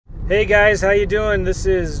Hey guys, how you doing? This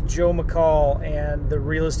is Joe McCall and the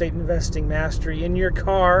Real Estate Investing Mastery in Your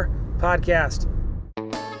Car podcast.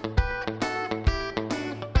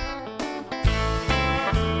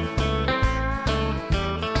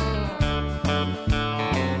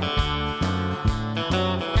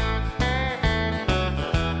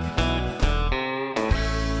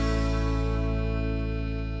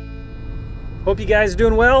 Hope you guys are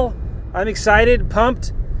doing well. I'm excited,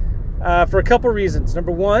 pumped for a couple reasons.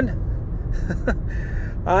 Number one,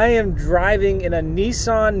 I am driving in a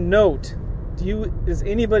Nissan Note. Does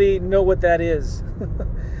anybody know what that is?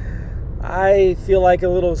 I feel like a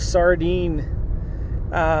little sardine.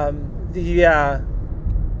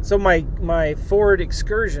 So my Ford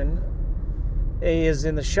Excursion is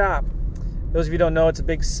in the shop. Those of you who don't know, it's a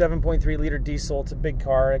big 7.3 liter diesel. It's a big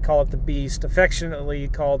car. I call it the Beast, affectionately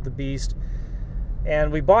called the Beast.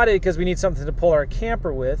 And we bought it because we need something to pull our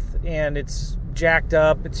camper with, and it's jacked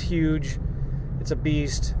up, it's huge, it's a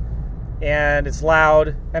beast, and it's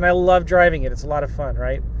loud, and I love driving it. It's a lot of fun,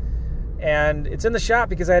 right? And it's in the shop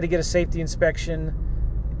because I had to get a safety inspection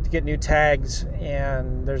to get new tags,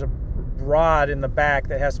 and there's a rod in the back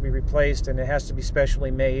that has to be replaced, and it has to be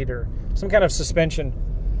specially made, or some kind of suspension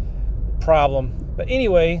problem. But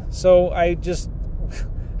anyway, so I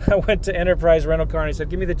went to Enterprise Rental Car, and I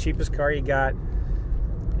said, give me the cheapest car you got.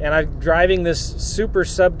 And I'm driving this super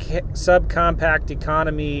subcompact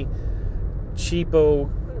economy cheapo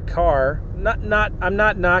car. I'm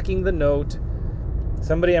not knocking the Note.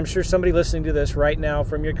 I'm sure somebody listening to this right now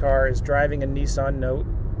from your car is driving a Nissan Note,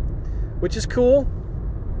 which is cool.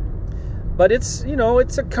 But it's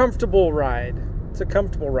a comfortable ride. It's a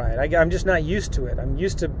comfortable ride. I'm just not used to it. I'm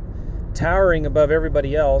used to towering above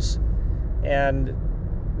everybody else, and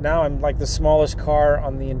now I'm like the smallest car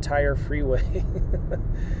on the entire freeway.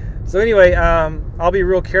 So anyway, I'll be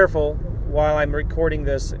real careful while I'm recording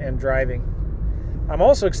this and driving. I'm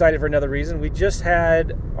also excited for another reason. We just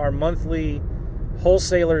had our monthly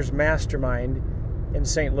wholesalers mastermind in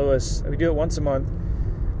St. Louis. We do it once a month.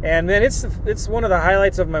 And then it's one of the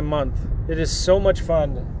highlights of my month. It is so much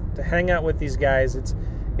fun to hang out with these guys. It's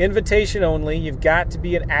invitation only. You've got to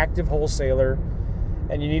be an active wholesaler,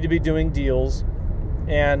 and you need to be doing deals.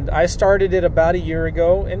 And I started it about a year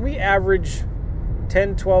ago, and we average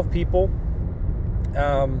 10, 12 people,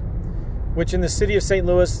 which in the city of St.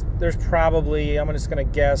 Louis, there's probably, I'm just going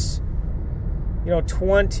to guess,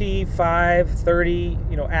 25, 30,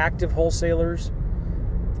 active wholesalers.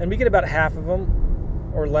 And we get about half of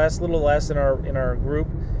them or less, a little less in our group.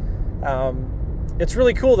 It's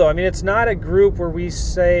really cool though. I mean, it's not a group where we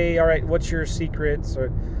say, all right, what's your secrets or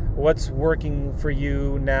what's working for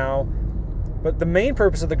you now? But the main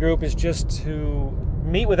purpose of the group is just to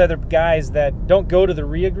meet with other guys that don't go to the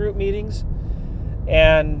RIA group meetings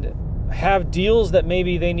and have deals that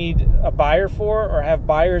maybe they need a buyer for, or have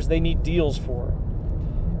buyers they need deals for.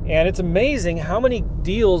 And it's amazing how many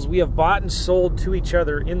deals we have bought and sold to each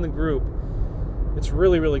other in the group. It's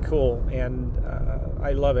really, really cool, and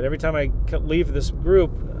I love it. Every time I leave this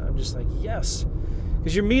group, I'm just like, yes.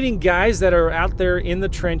 Because you're meeting guys that are out there in the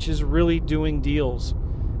trenches really doing deals.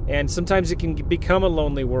 And sometimes it can become a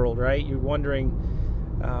lonely world, right? You're wondering,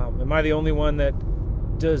 am I the only one that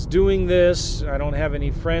does doing this? I don't have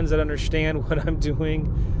any friends that understand what I'm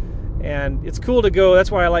doing. And it's cool to go.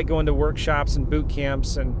 That's why I like going to workshops and boot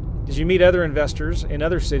camps, and because you meet other investors in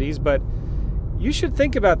other cities. But you should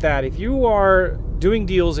think about that. If you are doing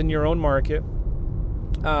deals in your own market,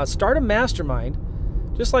 start a mastermind,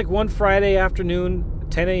 just like one Friday afternoon,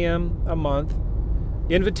 10 a.m. a month.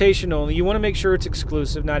 Invitation only. You want to make sure it's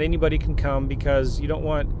exclusive. Not anybody can come, because you don't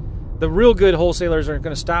want the real good wholesalers aren't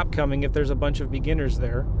going to stop coming if there's a bunch of beginners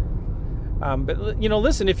there. But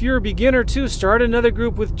listen, if you're a beginner too, start another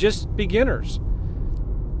group with just beginners.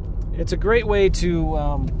 It's a great way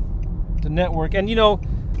to network. And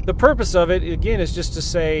the purpose of it again is just to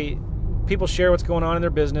say people share what's going on in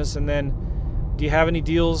their business, and then do you have any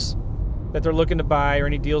deals that they're looking to buy or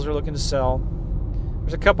any deals they're looking to sell?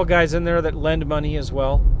 There's a couple guys in there that lend money as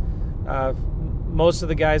well. Most of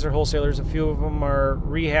the guys are wholesalers. A few of them are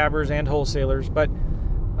rehabbers and wholesalers. But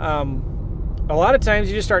a lot of times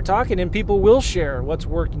you just start talking and people will share what's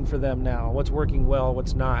working for them now, what's working well,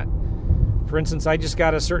 what's not. For instance, I just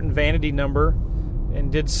got a certain vanity number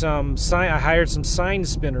and I hired some sign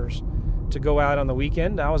spinners to go out on the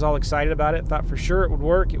weekend. I was all excited about it. Thought for sure it would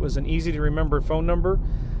work. It was an easy to remember phone number.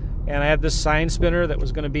 And I had this sign spinner that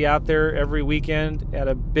was going to be out there every weekend at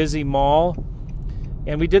a busy mall.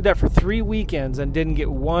 And we did that for 3 weekends and didn't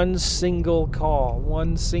get one single call.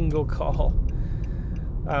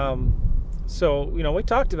 So, we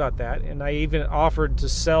talked about that, and I even offered to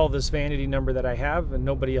sell this vanity number that I have, and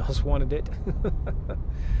nobody else wanted it.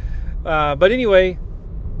 But anyway,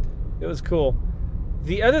 it was cool.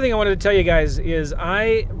 The other thing I wanted to tell you guys is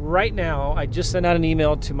right now, I just sent out an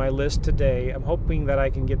email to my list today. I'm hoping that I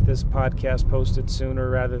can get this podcast posted sooner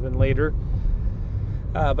rather than later.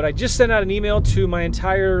 But I just sent out an email to my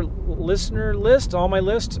entire listener list, all my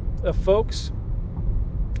list of folks.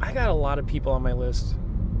 I got a lot of people on my list.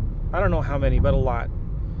 I don't know how many, but a lot.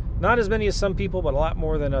 Not as many as some people, but a lot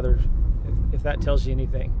more than others, if that tells you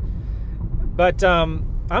anything. But I'm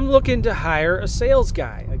looking to hire a sales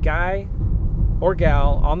guy, a guy or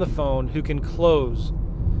gal on the phone who can close,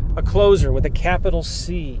 a closer with a capital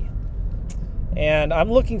C. And I'm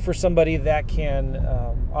looking for somebody that can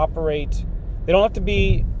operate. They don't have to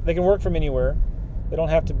be, they can work from anywhere. They don't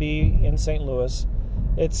have to be in St. Louis.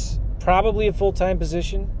 It's probably a full-time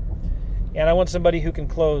position. And I want somebody who can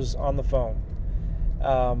close on the phone.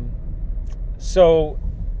 So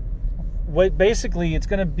basically, it's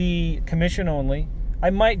going to be commission only. I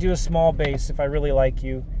might do a small base if I really like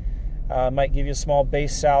you. I might give you a small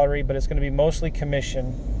base salary, but it's going to be mostly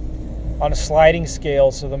commission on a sliding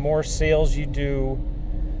scale. So the more sales you do,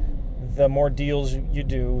 the more deals you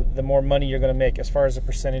do, the more money you're going to make as far as the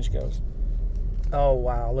percentage goes. Oh,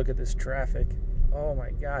 wow. Look at this traffic. Oh,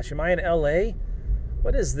 my gosh. Am I in LA?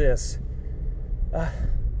 What is this?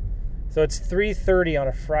 So it's 3:30 on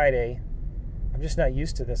a Friday. I'm just not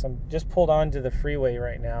used to this. I'm just pulled onto the freeway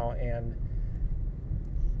right now, and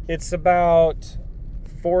it's about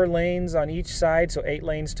 4 lanes on each side, so 8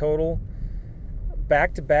 lanes total,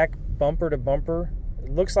 back to back, bumper to bumper.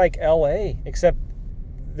 It looks like LA, except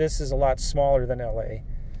this is a lot smaller than LA.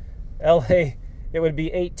 LA, it would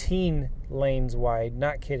be 18 lanes wide,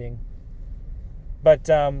 not kidding. But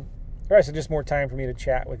all right, so just more time for me to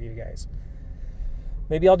chat with you guys.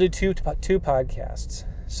 Maybe I'll do two podcasts.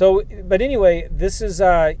 So, but anyway, this is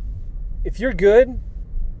if you're good,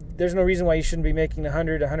 there's no reason why you shouldn't be making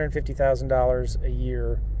 $150,000 a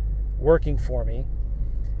year working for me.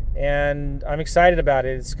 And I'm excited about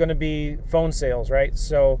it. It's going to be phone sales, right?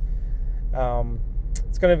 So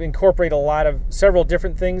it's going to incorporate several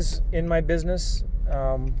different things in my business.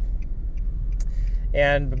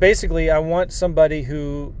 And basically, I want somebody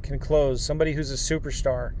who can close, somebody who's a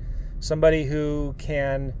superstar, somebody who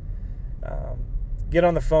can get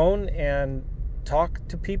on the phone and talk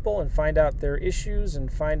to people and find out their issues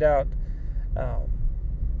and find out,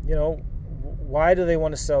 why do they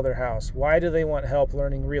want to sell their house? Why do they want help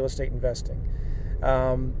learning real estate investing?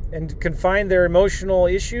 And can find their emotional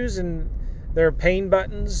issues and their pain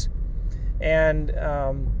buttons and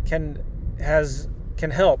can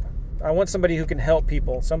help. I want somebody who can help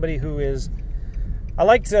people, somebody who is, I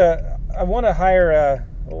want to hire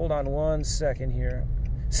hold on one second here.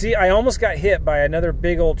 See, I almost got hit by another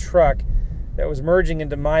big old truck that was merging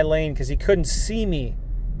into my lane because he couldn't see me.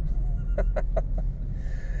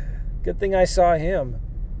 Good thing I saw him.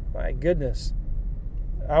 My goodness.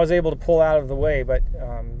 I was able to pull out of the way, but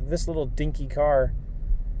this little dinky car.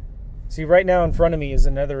 See, right now in front of me is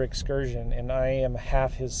another Excursion, and I am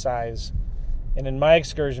half his size. And in my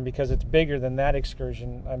Excursion, because it's bigger than that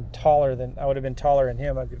Excursion, I would have been taller than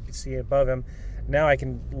him. I could see above him. Now I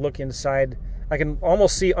can look inside. I can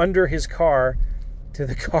almost see under his car to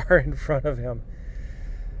the car in front of him.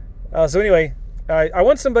 So anyway, I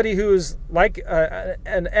want somebody who's like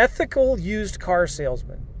an ethical used car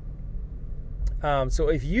salesman. So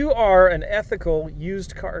if you are an ethical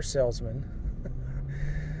used car salesman,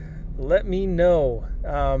 let me know.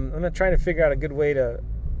 I'm trying to figure out a good way to...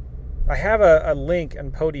 I have a link on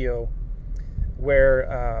Podio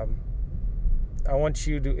where I want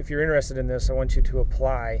you to, if you're interested in this, I want you to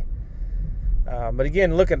apply. But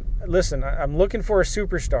again, listen, I'm looking for a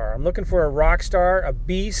superstar. I'm looking for a rock star, a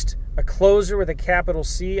beast, a closer with a capital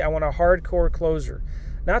C. I want a hardcore closer.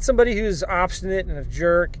 Not somebody who's obstinate and a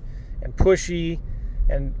jerk and pushy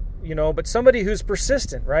and, but somebody who's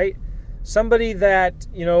persistent, right? Somebody that,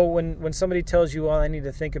 when somebody tells you, well, I need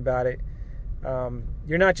to think about it,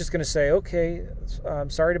 you're not just going to say, okay, I'm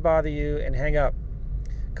sorry to bother you, and hang up.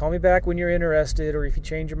 Call me back when you're interested or if you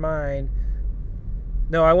change your mind.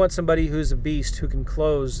 No, I want somebody who's a beast, who can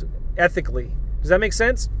close ethically. Does that make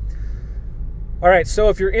sense? All right, so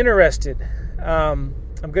if you're interested, I'm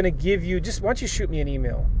going to give you, why don't you shoot me an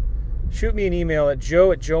email? Shoot me an email at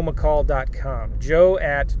joe@joemccall.com.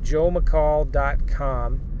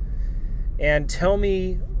 joe@joemccall.com. And tell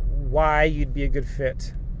me why you'd be a good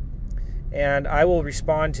fit. And I will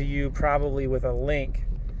respond to you probably with a link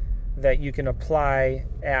that you can apply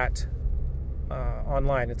at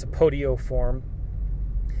online. It's a Podio form.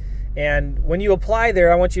 And when you apply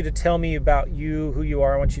there, I want you to tell me about you, who you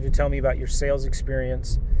are. I want you to tell me about your sales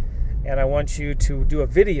experience. And I want you to do a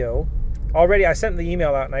video. Already, I sent the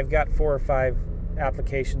email out, and I've got 4 or 5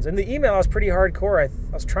 applications. And the email was pretty hardcore. I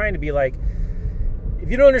was trying to be like, if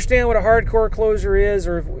you don't understand what a hardcore closer is,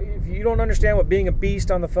 or if you don't understand what being a beast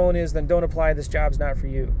on the phone is, then don't apply. This job's not for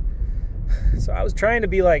you. So I was trying to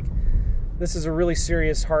be like, this is a really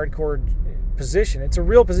serious, hardcore position. It's a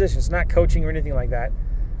real position. It's not coaching or anything like that.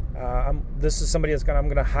 This is somebody I'm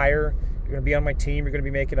going to hire. You're going to be on my team. You're going to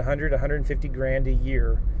be making 150 grand a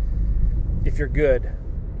year if you're good.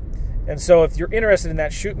 And so if you're interested in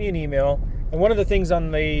that, shoot me an email. And one of the things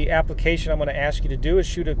on the application I'm going to ask you to do is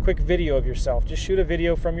shoot a quick video of yourself. Just shoot a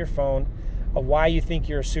video from your phone of why you think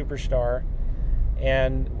you're a superstar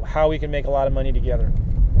and how we can make a lot of money together.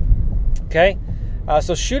 Okay?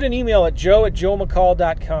 So shoot an email at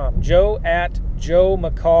joe@joemccall.com.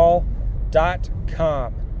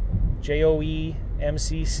 joe@joemccall.com.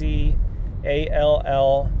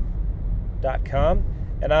 joemccall.com.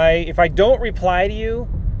 And if I don't reply to you,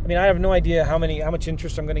 I mean, I have no idea how much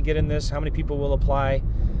interest I'm going to get in this, how many people will apply,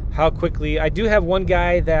 how quickly. I do have one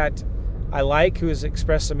guy that I like who has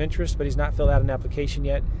expressed some interest, but he's not filled out an application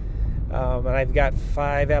yet. And I've got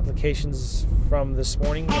 5 applications from this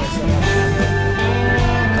morning. When I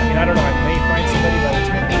mean, I don't know. I may find somebody by the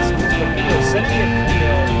time this is, but either send me an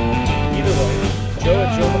email, either way,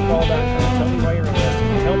 joe@joemccall.com. Tell me why you're interested.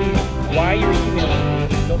 Tell me why you're emailing me.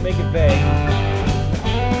 Don't make it vague.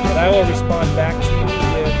 And I will respond back to you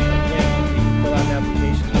with, again, you can fill out an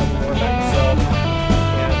application, tell me more about yourself,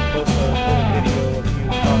 and post a little video of you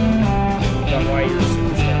talking about why you're a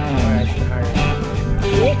superstar and why I should hire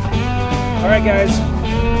you. Cool? All right, guys. It's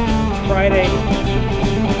Friday.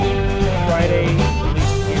 Friday, at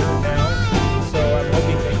least here now. So I'm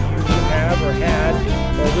hoping that you have or had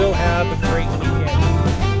or will have a great weekend.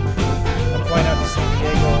 I'm flying out to San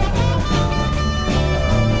Diego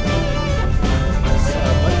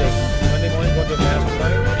Monday morning, going to a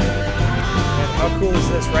mastermind. And how cool is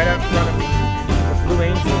this? Right out in front of me, the Blue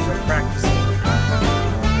Angels are practicing.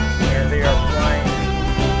 And they are flying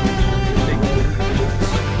these big balloons.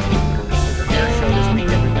 There's an air show this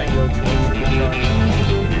weekend that I go to.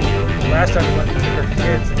 Last time we went, we took our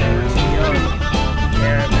kids and they were too young.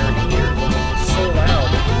 And their ears were so loud.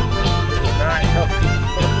 It was not healthy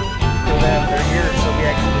for them, their ears. So we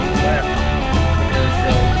actually left the air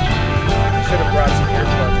show. We should have brought some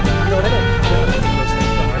earplugs. They don't listen to them.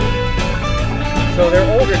 So they're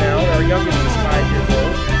older now. Our youngest is 5 years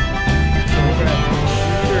old. So we're going to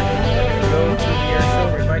either go to the air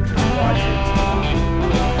show or we might just watch it from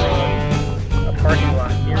a parking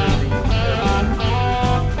lot near the airport.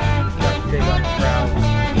 Got big on the crowd.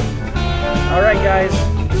 All right, guys.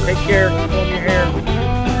 Take care. Comb your hair.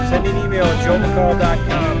 Send me an email at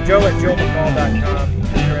joemccall.com. joe@joemccall.com.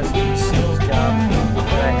 If you're interested in the sales job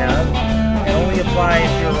that I have. And only apply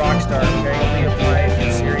if you're a rock star, okay? Only apply